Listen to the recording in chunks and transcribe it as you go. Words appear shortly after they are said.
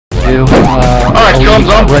do. Alright, chums,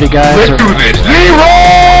 I'm ready, guys. Let's do this. Zero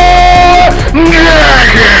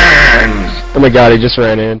Dragons! Oh my god, he just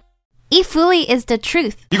ran in. E FooLy is the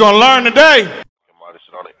truth. You gonna learn today.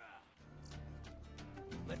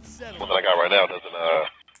 One that I got right now doesn't,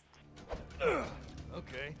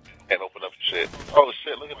 Okay. can't open up shit. Oh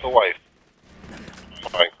shit, look at the wife.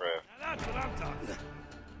 Minecraft. That's what I'm talking about.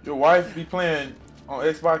 Your wife be playing on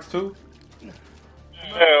Xbox too?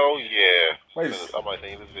 Hell yeah. Wait, I might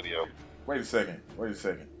send you this video. wait a second.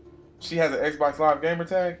 She has an Xbox Live gamer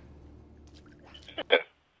tag?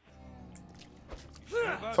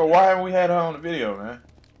 So why haven't we had her on the video, man?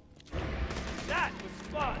 That was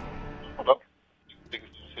fun. Hold up.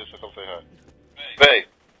 Come say hi. Babe.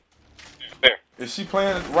 There. Is she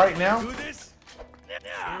playing right now? Do this?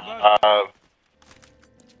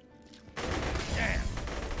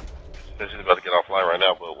 She's about to get offline right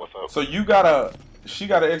now, but what's up? So she got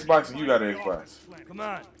an Xbox and you got an Xbox. Come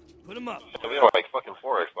on. Put him up. We have like fucking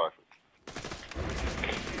 4 Xboxes.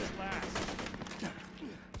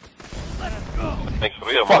 Let's go. Thanks for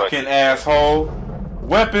the Fucking asshole.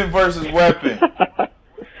 Weapon versus weapon.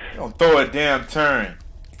 Don't throw a damn turn.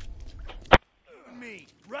 Me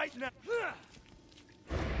right now.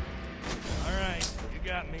 All right, you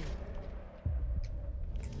got me.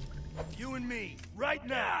 You and me right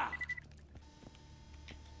now.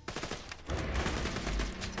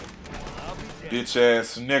 Bitch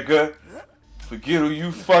ass nigga. Forget who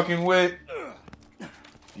you fucking with.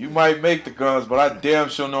 You might make the guns, but I damn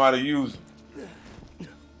sure know how to use them.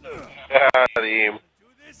 Got him. Do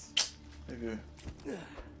this? Nigga.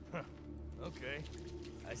 Okay.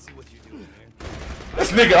 I see what you're doing here.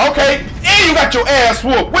 This nigga, okay. And you got your ass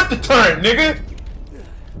whooped with the turn, nigga.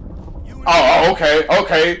 Oh,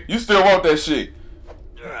 okay. You still want that shit.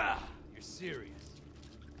 You're serious.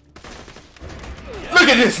 Look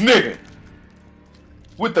at this nigga.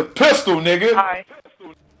 With the pistol, nigga. Hi.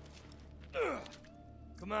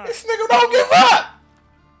 Come on. This nigga don't give up.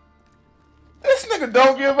 This nigga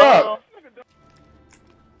don't give up.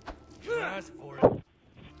 You asked for it.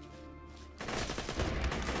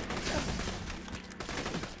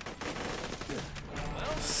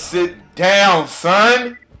 Sit down,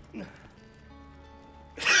 son.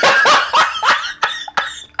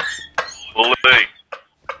 Bully.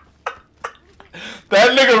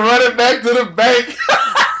 That nigga running back to the bank.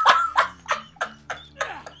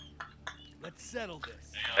 Let's settle this.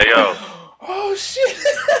 Hey yo. Oh shit.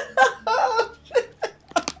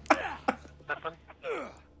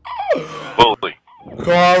 Bully.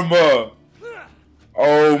 Karma.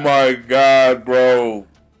 Oh my god, bro.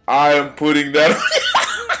 I am putting that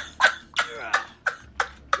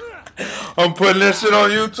I'm putting that shit on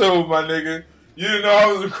YouTube, my nigga. You didn't know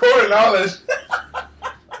I was recording all that shit.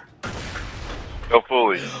 Yo,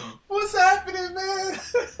 Fully. What's happening, man?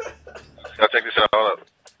 Gotta check this out. Hold up.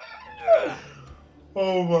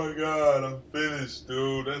 Oh my god, I'm finished,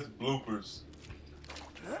 dude. That's bloopers.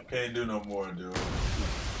 Can't do no more, dude.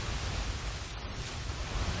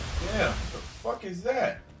 Damn, what the fuck is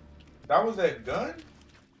that? That was that gun?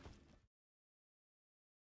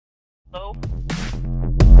 Hello?